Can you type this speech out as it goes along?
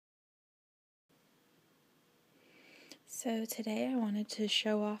So today I wanted to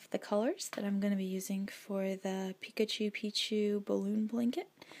show off the colors that I'm going to be using for the Pikachu Pichu balloon blanket.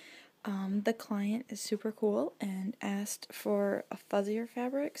 The client is super cool and asked for a fuzzier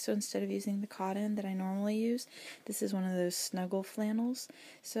fabric, so instead of using the cotton that I normally use, this is one of those snuggle flannels.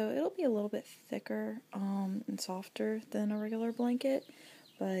 So it'll be a little bit thicker and softer than a regular blanket,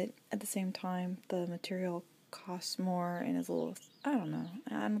 but at the same time the material costs more and is a little, I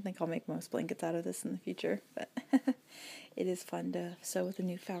don't think I'll make most blankets out of this in the future, but it is fun to sew with a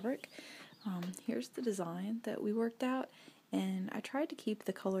new fabric. Here's the design that we worked out, and I tried to keep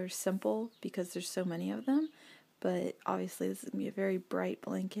the colors simple because there's so many of them, but obviously this is going to be a very bright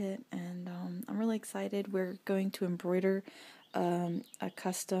blanket, and I'm really excited. We're going to embroider a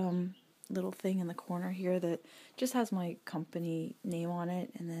custom little thing in the corner here that just has my company name on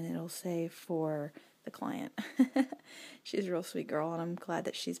it, and then it'll say for the client. She's a real sweet girl, and I'm glad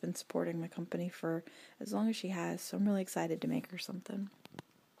that she's been supporting my company for as long as she has, so I'm really excited to make her something.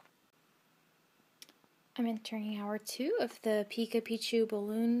 I'm entering hour 2 of the Pikachu Pichu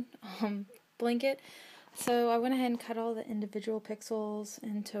balloon blanket. So I went ahead and cut all the individual pixels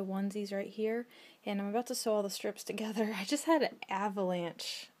into onesies right here, and I'm about to sew all the strips together. I just had an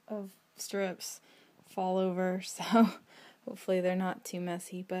avalanche of strips fall over, so hopefully they're not too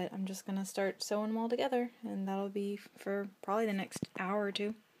messy, but I'm just going to start sewing them all together, and that'll be for probably the next hour or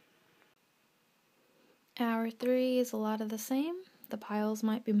two. Hour 3 is a lot of the same. The piles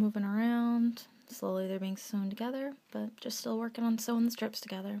might be moving around. Slowly they're being sewn together, but just still working on sewing the strips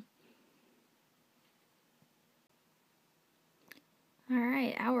together.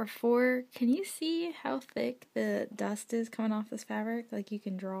 Alright, hour 4. Can you see how thick the dust is coming off this fabric? Like you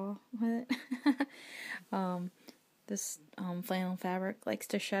can draw with it. This flannel fabric likes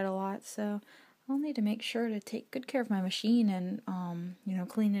to shed a lot, so I'll need to make sure to take good care of my machine and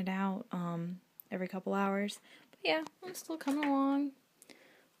clean it out every couple hours. But yeah, I'm still coming along.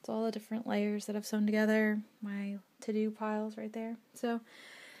 It's all the different layers that I've sewn together, my to-do piles right there. So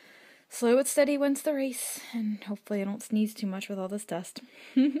slow but steady wins the race, and hopefully I don't sneeze too much with all this dust.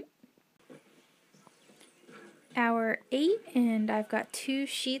 Hour 8, and I've got 2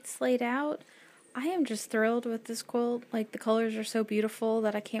 sheets laid out. I am just thrilled with this quilt. Like, the colors are so beautiful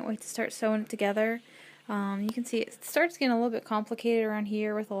that I can't wait to start sewing it together. You can see it starts getting a little bit complicated around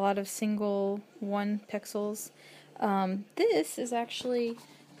here with a lot of single 1 pixels. This is actually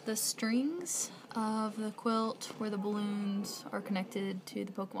the strings of the quilt where the balloons are connected to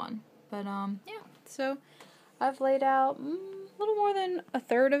the Pokemon. But yeah, so I've laid out a little more than a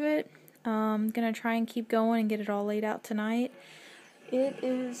third of it. I'm gonna try and keep going and get it all laid out tonight. It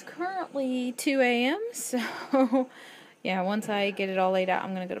is currently 2 a.m. so yeah, once I get it all laid out,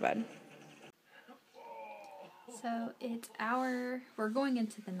 I'm gonna go to bed. So we're going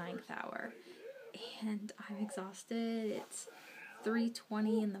into the 9th hour, and I'm exhausted. It's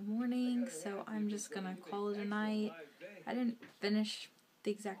 3:20 in the morning, so I'm just gonna call it a night. I didn't finish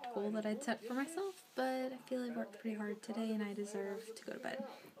the exact goal that I'd set for myself, but I feel I worked pretty hard today and I deserve to go to bed.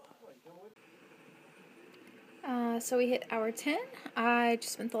 So we hit hour 10. I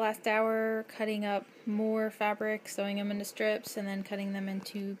just spent the last hour cutting up more fabric, sewing them into strips, and then cutting them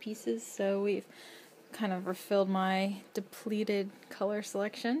into pieces. So we've kind of refilled my depleted color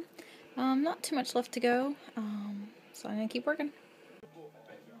selection. Not too much left to go, so I'm going to keep working.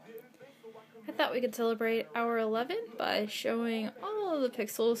 I thought we could celebrate hour 11 by showing all of the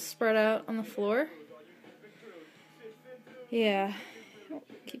pixels spread out on the floor. Yeah,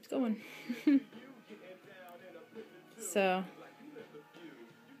 it keeps going. So,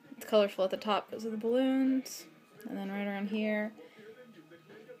 it's colorful at the top because of the balloons, and then right around here,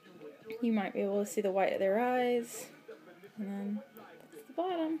 you might be able to see the white of their eyes, and then that's the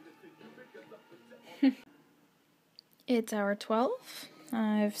bottom. It's hour 12.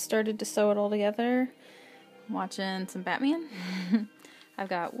 I've started to sew it all together. I'm watching some Batman. I've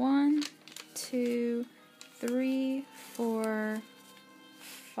got 1, 2, 3, 4,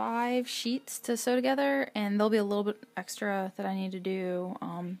 5 sheets to sew together, and there'll be a little bit extra that I need to do.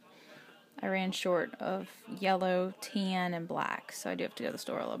 I ran short of yellow, tan, and black, so I do have to go to the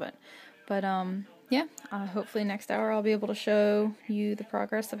store a little bit. But yeah, hopefully next hour I'll be able to show you the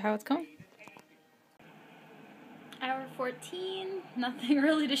progress of how it's going. Hour 14, nothing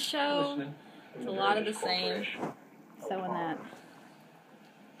really to show. It's a lot of the same. Sewing that.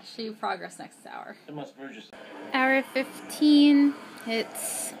 Show you progress next hour. Hour 15,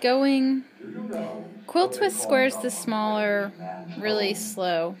 it's going. Quilt with squares this small are really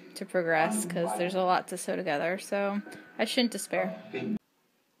slow to progress because there's a lot to sew together, so I shouldn't despair.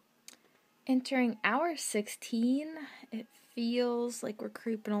 Entering hour 16, it feels like we're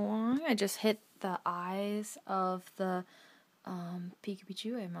creeping along. I just hit the eyes of the Pikachu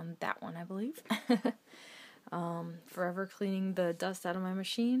Pichu. I'm on that one, I believe. Forever cleaning the dust out of my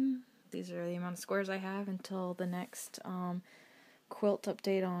machine. These are the amount of squares I have until the next quilt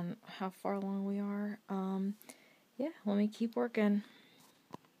update on how far along we are. Yeah, let me keep working.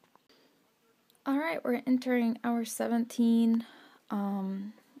 Alright, we're entering hour 17.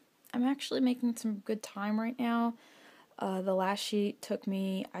 I'm actually making some good time right now. The last sheet took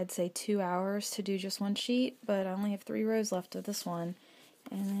me, I'd say, 2 hours to do just one sheet, but I only have 3 rows left of this one.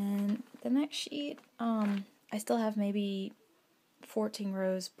 And then the next sheet, I still have maybe 14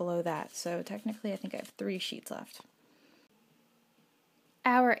 rows below that, so technically I think I have 3 sheets left.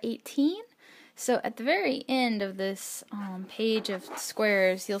 Hour 18. So at the very end of this page of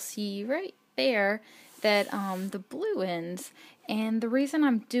squares, you'll see right there that the blue ends, and the reason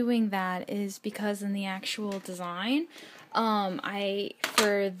I'm doing that is because in the actual design,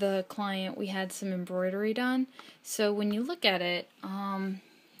 for the client, we had some embroidery done. So when you look at it,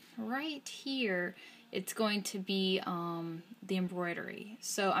 right here, it's going to be the embroidery.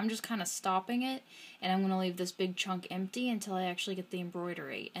 So I'm just kind of stopping it, and I'm going to leave this big chunk empty until I actually get the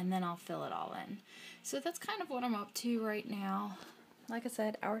embroidery, and then I'll fill it all in. So that's kind of what I'm up to right now. Like I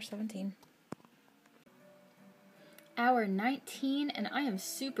said, hour 17. Hour 19, and I am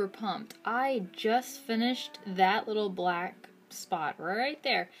super pumped. I just finished that little black spot right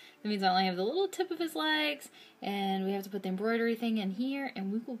there. That means I only have the little tip of his legs, and we have to put the embroidery thing in here,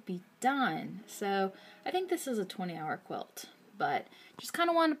 and we will be done. So I think this is a 20-hour quilt, but just kind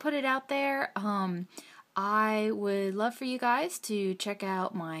of wanted to put it out there. I would love for you guys to check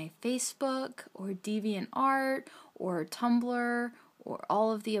out my Facebook or DeviantArt or Tumblr or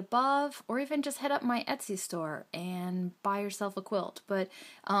all of the above, or even just head up my Etsy store and buy yourself a quilt. But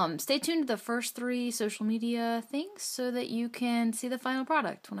stay tuned to the first 3 social media things so that you can see the final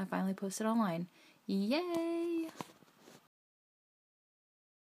product when I finally post it online. Yay!